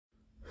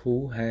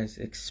Who has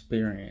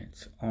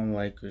experience on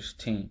Lakers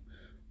team?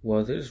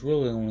 Well, there's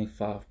really only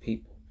 5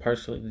 people.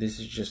 Personally, this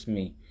is just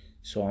me,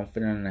 so I'm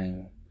finna name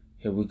them.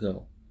 Here we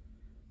go.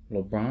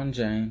 LeBron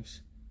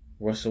James,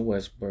 Russell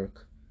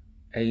Westbrook,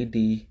 AD,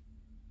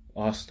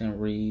 Austin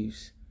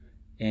Reeves,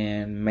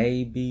 and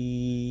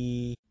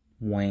maybe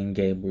Wayne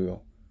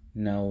Gabriel.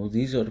 No,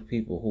 these are the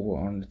people who were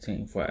on the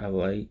team for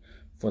LA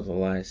for the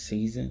last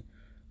season.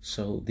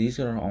 So these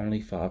are the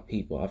only 5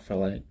 people I feel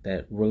like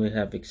that really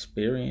have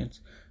experience.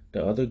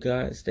 The other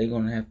guys, they're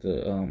gonna have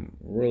to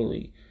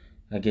really,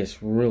 I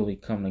guess, really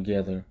come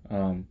together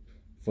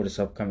for this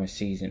upcoming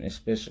season,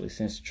 especially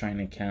since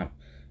training camp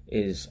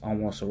is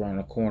almost around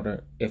the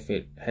corner if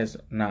it has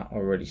not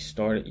already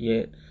started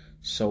yet.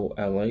 So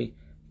LA,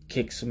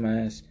 kick some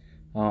ass.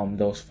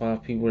 Those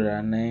 5 people that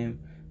I named,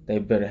 they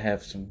better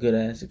have some good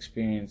ass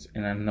experience,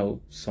 and I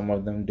know some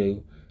of them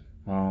do.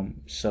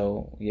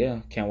 So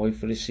yeah, can't wait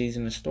for the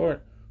season to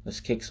start. Let's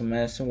kick some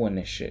ass and win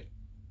this shit.